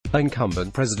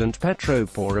Incumbent President Petro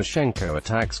Poroshenko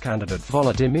attacks candidate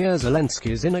Volodymyr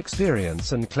Zelenskyy's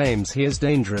inexperience and claims he is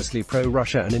dangerously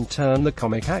pro-Russia, and in turn the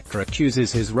comic actor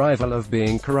accuses his rival of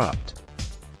being corrupt.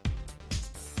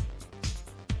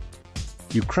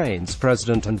 Ukraine's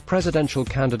president and presidential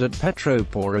candidate Petro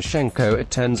Poroshenko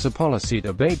attends a policy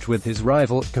debate with his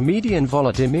rival, comedian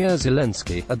Volodymyr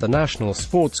Zelenskiy, at the national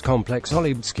sports complex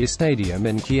Olympic Stadium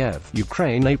in Kiev,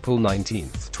 Ukraine, April 19,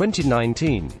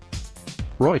 2019.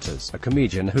 Reuters, a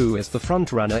comedian who is the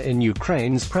frontrunner in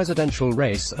Ukraine's presidential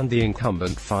race and the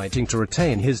incumbent fighting to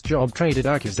retain his job, traded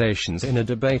accusations in a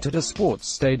debate at a sports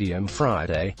stadium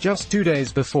Friday, just 2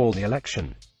 days before the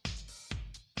election.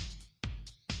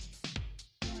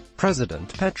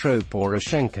 President Petro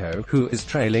Poroshenko, who is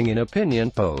trailing in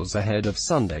opinion polls ahead of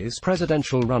Sunday's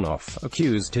presidential runoff,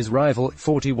 accused his rival,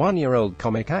 41-year-old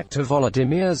comic actor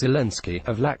Volodymyr Zelenskiy,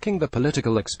 of lacking the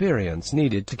political experience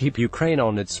needed to keep Ukraine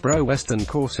on its pro-Western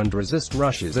course and resist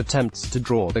Russia's attempts to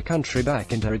draw the country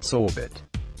back into its orbit.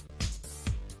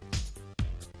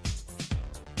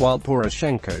 While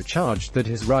Poroshenko charged that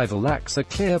his rival lacks a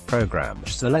clear program,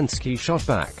 Zelenskiy shot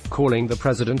back, calling the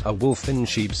president a wolf in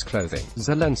sheep's clothing.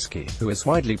 Zelenskiy, who is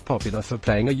widely popular for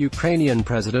playing a Ukrainian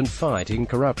president fighting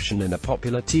corruption in a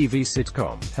popular TV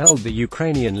sitcom, held the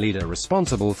Ukrainian leader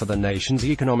responsible for the nation's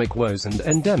economic woes and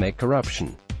endemic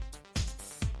corruption.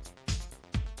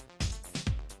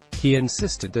 He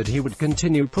insisted that he would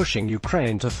continue pushing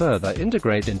Ukraine to further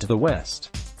integrate into the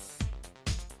West.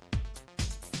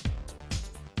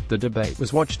 The debate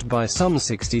was watched by some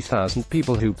 60,000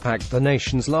 people who packed the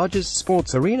nation's largest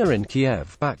sports arena in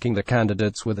Kiev, backing the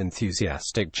candidates with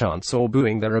enthusiastic chants or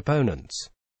booing their opponents.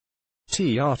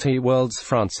 TRT World's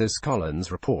Francis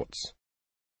Collins reports.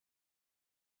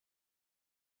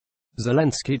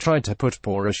 Zelenskiy tried to put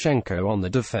Poroshenko on the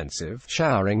defensive,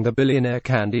 showering the billionaire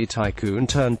candy tycoon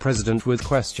turned president with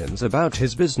questions about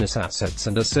his business assets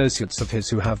and associates of his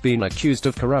who have been accused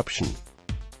of corruption.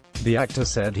 The actor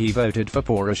said he voted for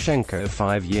Poroshenko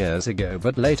 5 years ago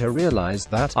but later realized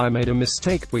that, "I made a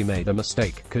mistake, we made a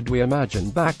mistake. Could we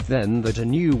imagine back then that a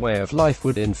new way of life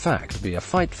would in fact be a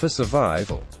fight for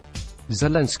survival?"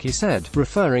 Zelensky said,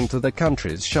 referring to the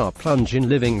country's sharp plunge in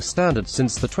living standards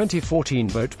since the 2014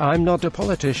 vote. "I'm not a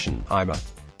politician, I'm a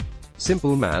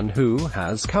simple man who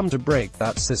has come to break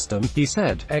that system," he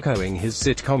said, echoing his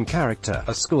sitcom character,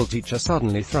 a schoolteacher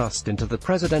suddenly thrust into the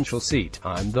presidential seat.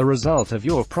 "I'm the result of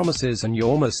your promises and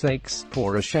your mistakes,"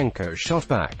 Poroshenko shot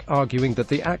back, arguing that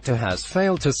the actor has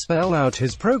failed to spell out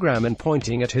his program and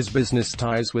pointing at his business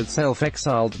ties with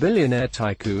self-exiled billionaire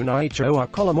tycoon Icho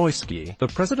Kolomoisky, the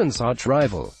president's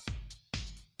arch-rival.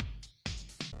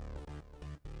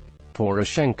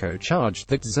 Poroshenko charged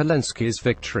that Zelenskyy's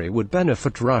victory would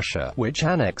benefit Russia, which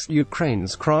annexed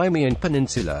Ukraine's Crimean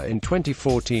Peninsula in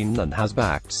 2014 and has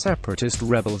backed separatist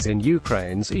rebels in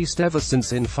Ukraine's east ever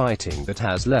since, in fighting that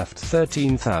has left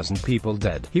 13,000 people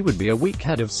dead. He would be a weak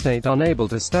head of state unable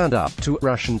to stand up to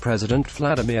Russian President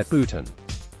Vladimir Putin.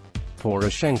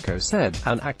 Poroshenko said,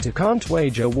 "An actor can't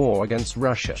wage a war against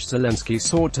Russia." Zelensky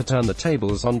sought to turn the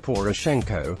tables on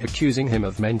Poroshenko, accusing him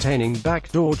of maintaining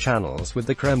backdoor channels with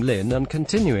the Kremlin and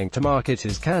continuing to market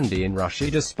his candy in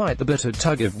Russia despite the bitter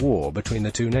tug-of-war between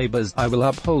the two neighbors. "I will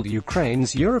uphold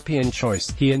Ukraine's European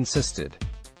choice," he insisted.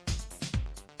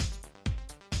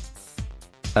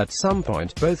 At some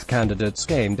point, both candidates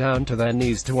came down to their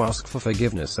knees to ask for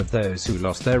forgiveness of those who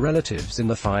lost their relatives in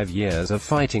the 5 years of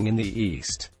fighting in the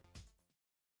East.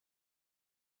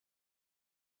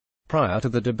 Prior to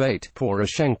the debate,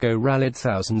 Poroshenko rallied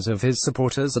thousands of his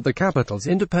supporters at the capital's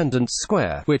Independence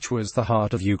Square, which was the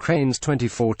heart of Ukraine's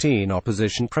 2014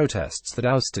 opposition protests that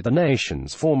ousted the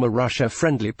nation's former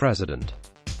Russia-friendly president.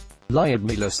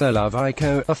 Lyudmila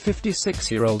Solovyko, a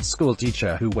 56-year-old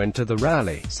schoolteacher who went to the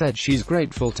rally, said she's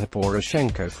grateful to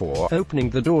Poroshenko for opening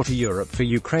the door to Europe for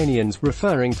Ukrainians,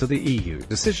 referring to the EU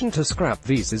decision to scrap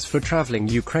visas for traveling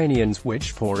Ukrainians,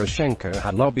 which Poroshenko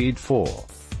had lobbied for.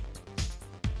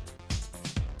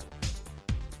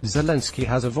 Zelensky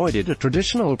has avoided a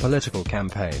traditional political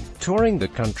campaign, touring the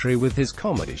country with his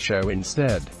comedy show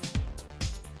instead.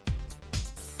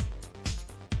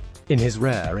 In his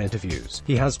rare interviews,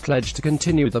 he has pledged to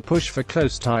continue the push for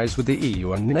close ties with the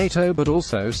EU and NATO, but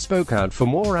also spoke out for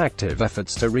more active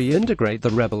efforts to reintegrate the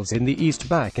rebels in the East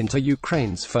back into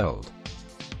Ukraine's fold.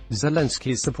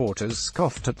 Zelenskyy's supporters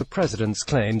scoffed at the president's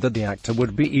claim that the actor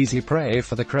would be easy prey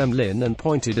for the Kremlin and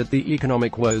pointed at the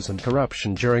economic woes and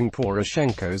corruption during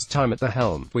Poroshenko's time at the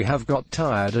helm. "We have got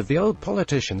tired of the old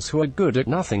politicians who are good at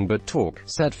nothing but talk,"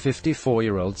 said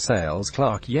 54-year-old sales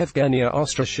clerk Yevgenia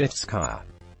Ostrashevskaya.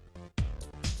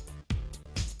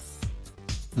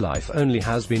 "Life only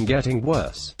has been getting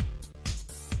worse.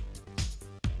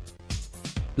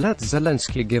 Let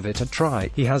Zelensky give it a try,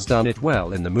 he has done it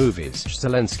well in the movies.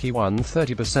 Zelensky won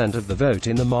 30% of the vote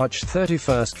in the March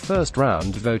 31st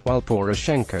first-round vote while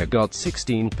Poroshenko got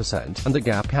 16%, and the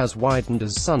gap has widened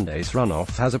as Sunday's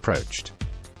runoff has approached.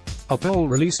 A poll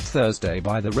released Thursday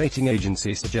by the rating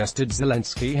agency suggested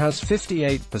Zelensky has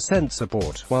 58%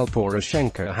 support, while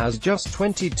Poroshenko has just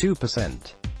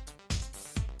 22%.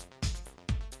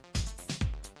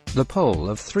 The poll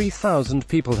of 3,000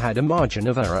 people had a margin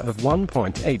of error of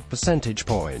 1.8 percentage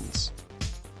points.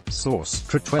 Source: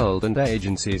 Tr12 and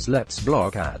agencies. Let's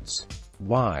block ads.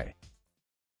 Why?